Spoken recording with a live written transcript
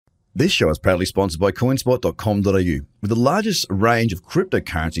This show is proudly sponsored by coinspot.com.au, with the largest range of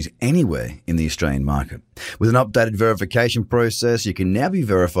cryptocurrencies anywhere in the Australian market. With an updated verification process, you can now be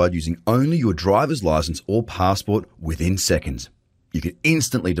verified using only your driver's license or passport within seconds. You can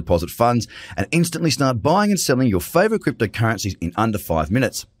instantly deposit funds and instantly start buying and selling your favorite cryptocurrencies in under 5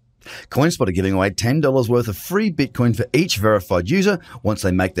 minutes. CoinSpot are giving away $10 worth of free Bitcoin for each verified user once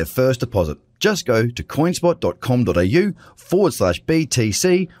they make their first deposit. Just go to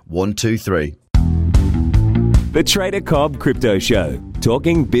coinspot.com.au/BTC123. The Trader Cobb Crypto Show,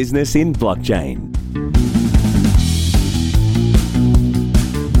 talking business in blockchain.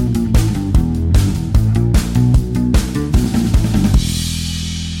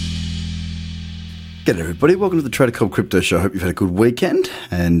 G'day everybody, welcome to the Trader Cobb Crypto Show. I hope you've had a good weekend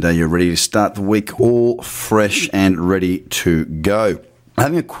and you're ready to start the week all fresh and ready to go.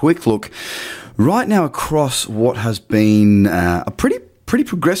 Having a quick look right now across what has been a pretty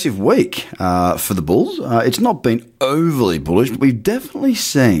progressive week for the bulls. It's not been overly bullish, but we've definitely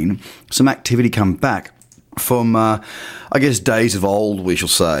seen some activity come back from, days of old, we shall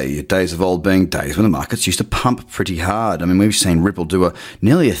say. Days of old being days when the markets used to pump pretty hard. I mean, we've seen Ripple do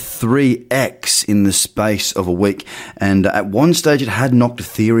nearly a 3x in the space of a week. And at one stage, it had knocked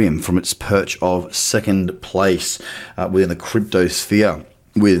Ethereum from its perch of second place within the crypto sphere.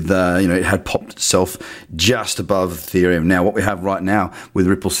 It had popped itself just above Ethereum. Now, what we have right now with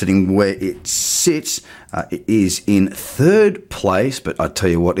Ripple sitting where it sits, it is in third place, but I tell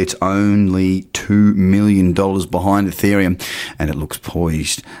you what, it's only $2 million behind Ethereum, and it looks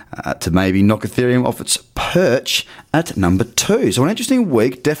poised to maybe knock Ethereum off its perch at number 2. So an interesting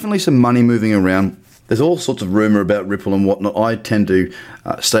week, definitely some money moving around. There's all sorts of rumour about Ripple and whatnot. I tend to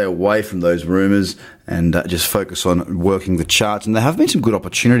stay away from those rumours and just focus on working the charts. And there have been some good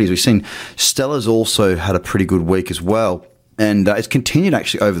opportunities. We've seen Stellar's also had a pretty good week as well. And it's continued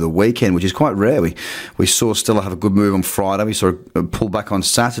actually over the weekend, which is quite rare. We saw Stellar have a good move on Friday. We saw a pull back on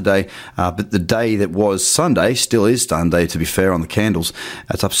Saturday. But the day that was Sunday still is Sunday, to be fair, on the candles.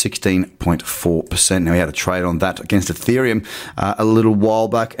 It's up 16.4%. Now, we had a trade on that against Ethereum a little while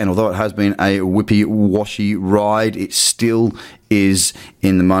back. And although it has been a whippy-washy ride, it still is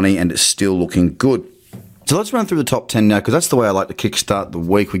in the money and it's still looking good. So let's run through the top 10 now, because that's the way I like to kickstart the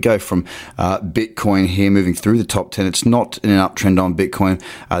week. We go from Bitcoin here, moving through the top 10. It's not in an uptrend on Bitcoin.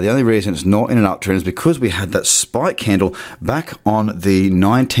 The only reason it's not in an uptrend is because we had that spike candle back on the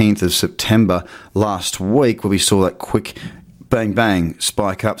 19th of September last week, where we saw that quick bang, bang,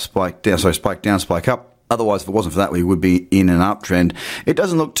 spike up, spike down, spike down, spike up. Otherwise, if it wasn't for that, we would be in an uptrend. It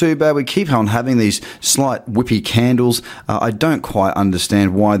doesn't look too bad. We keep on having these slight whippy candles. I don't quite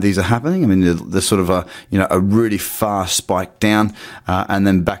understand why these are happening. I mean, they're sort of a really fast spike down and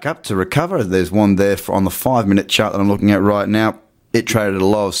then back up to recover. There's one there on the 5-minute chart that I'm looking at right now. It traded at a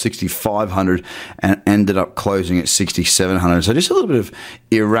low of 6,500 and ended up closing at 6,700. So just a little bit of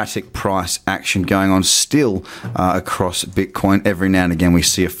erratic price action going on still across Bitcoin. Every now and again, we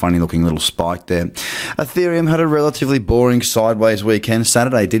see a funny looking little spike there. Ethereum had a relatively boring sideways weekend.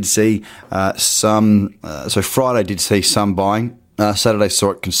 Friday did see some buying. Saturday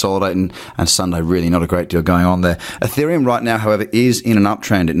saw it consolidate, and Sunday really not a great deal going on there. Ethereum right now, however, is in an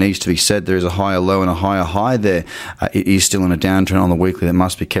uptrend. It needs to be said. There is a higher low and a higher high there. It is still in a downtrend on the weekly that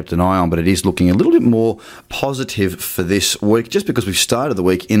must be kept an eye on, but it is looking a little bit more positive for this week, just because we've started the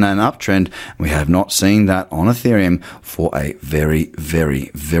week in an uptrend. We have not seen that on Ethereum for a very,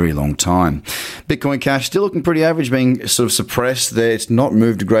 very, very long time. Bitcoin Cash still looking pretty average, being sort of suppressed there. It's not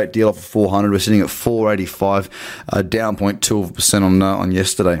moved a great deal off of 400. We're sitting at 485, down 0.2% on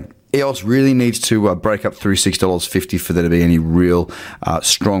yesterday. EOS really needs to break up through $6.50 for there to be any real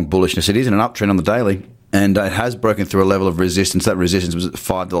strong bullishness. It is in an uptrend on the daily, and it has broken through a level of resistance. That resistance was at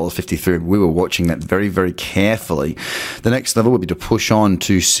 $5.53. We were watching that very, very carefully. The next level would be to push on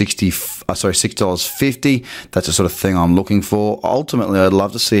to $6.50. That's the sort of thing I'm looking for. Ultimately, I'd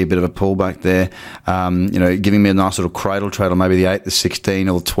love to see a bit of a pullback there, giving me a nice little cradle trade on maybe the 8, the 16,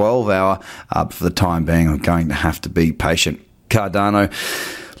 or the 12 hour. But for the time being, I'm going to have to be patient. Cardano.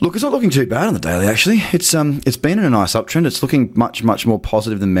 Look, it's not looking too bad on the daily, actually. It's been in a nice uptrend. It's looking much, much more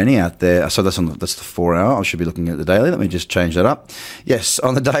positive than many out there. So that's the 4 hour. I should be looking at the daily. Let me just change that up. Yes,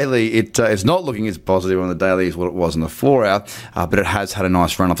 on the daily, it's not looking as positive on the daily as what it was on the 4 hour, but it has had a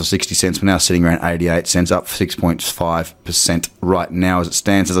nice run off of 60 cents. We're now sitting around 88 cents, up 6.5% right now as it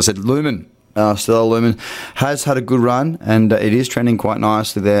stands. As I said, Stellar Lumen has had a good run, and it is trending quite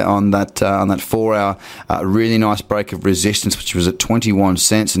nicely there on that 4 hour. Really nice break of resistance, which was at 21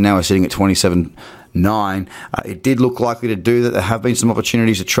 cents, and now we're sitting at 27 It did look likely to do that. There have been some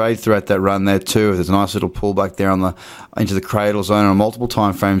opportunities to trade throughout that run there too. There's a nice little pullback there into the cradle zone on multiple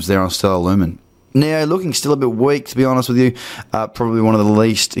time frames there on Stellar Lumen. Neo looking still a bit weak, to be honest with you. Probably one of the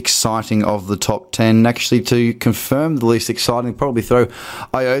least exciting of the top 10. Actually, to confirm the least exciting, probably throw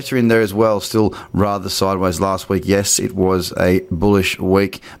IOTA in there as well. Still rather sideways last week. Yes, it was a bullish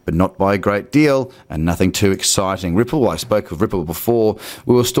week, but not by a great deal and nothing too exciting. Ripple, I spoke of Ripple before.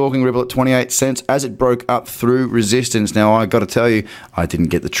 We were stalking Ripple at 28 cents as it broke up through resistance. Now, I got to tell you, I didn't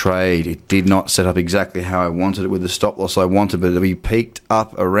get the trade. It did not set up exactly how I wanted it with the stop loss I wanted, but we peaked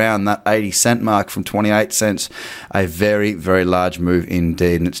up around that 80 cent mark from 28 cents. A very, very large move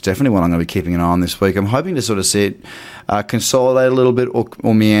indeed, and it's definitely one I'm going to be keeping an eye on this week. I'm hoping to sort of see it consolidate a little bit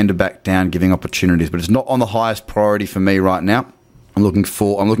or meander back down, giving opportunities, but it's not on the highest priority for me right now. I'm looking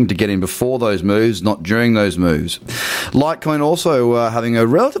to get in before those moves, not during those moves. Litecoin also having a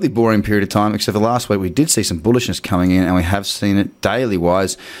relatively boring period of time, except for last week we did see some bullishness coming in, and we have seen it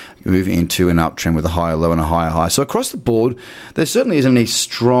daily-wise move into an uptrend with a higher low and a higher high. So across the board, there certainly isn't any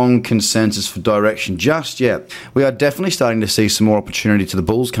strong consensus for direction just yet. We are definitely starting to see some more opportunity to the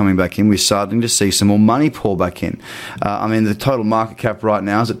bulls coming back in. We're starting to see some more money pour back in. The total market cap right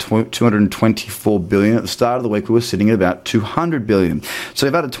now is at 224 billion. At the start of the week, we were sitting at about 200 billion. So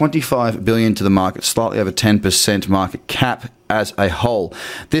we've added 25 billion to the market, slightly over 10% market cap as a whole.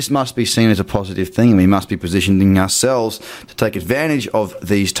 This must be seen as a positive thing, and we must be positioning ourselves to take advantage of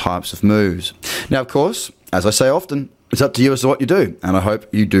these types of moves. Now, of course, as I say often, it's up to you as to what you do, and I hope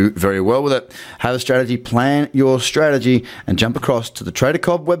you do very well with it. Have a strategy, plan your strategy, and jump across to the Trader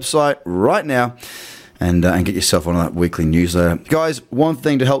Cobb website right now and get yourself on that weekly newsletter. Guys, one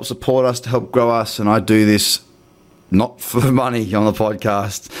thing to help support us, to help grow us, and I do this not for money on the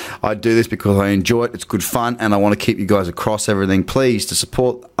podcast. I do this because I enjoy it. It's good fun, and I want to keep you guys across everything. Please, to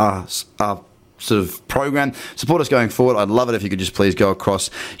support us, our sort of program, support us going forward. I'd love it if you could just please go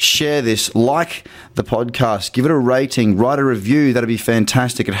across, share this, like the podcast, give it a rating, write a review. That'd be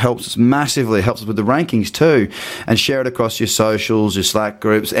fantastic. It helps us massively. It helps us with the rankings too. And share it across your socials, your Slack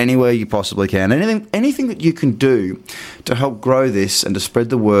groups, anywhere you possibly can. Anything that you can do to help grow this and to spread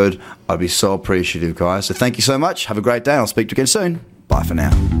the word, I'd be so appreciative, guys. So thank you so much. Have a great day. I'll speak to you again soon. Bye for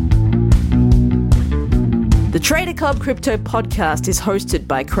now. The Trader Cobb Crypto Podcast is hosted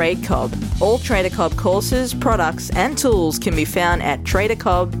by Craig Cobb. All Trader Cobb courses, products, and tools can be found at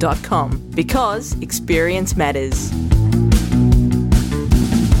tradercobb.com because experience matters.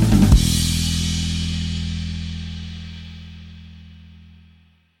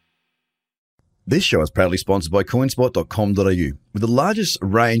 This show is proudly sponsored by coinspot.com.au, with the largest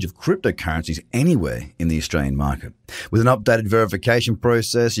range of cryptocurrencies anywhere in the Australian market. With an updated verification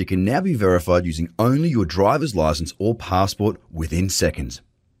process, you can now be verified using only your driver's license or passport within seconds.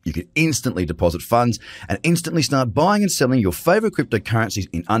 You can instantly deposit funds and instantly start buying and selling your favorite cryptocurrencies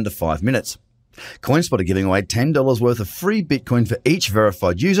in under 5 minutes. CoinSpot are giving away $10 worth of free Bitcoin for each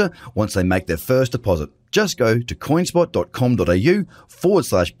verified user once they make their first deposit. Just go to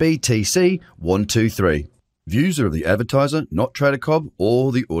coinspot.com.au/BTC123. Views are of the advertiser, not Trader Cobb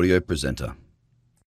or the audio presenter.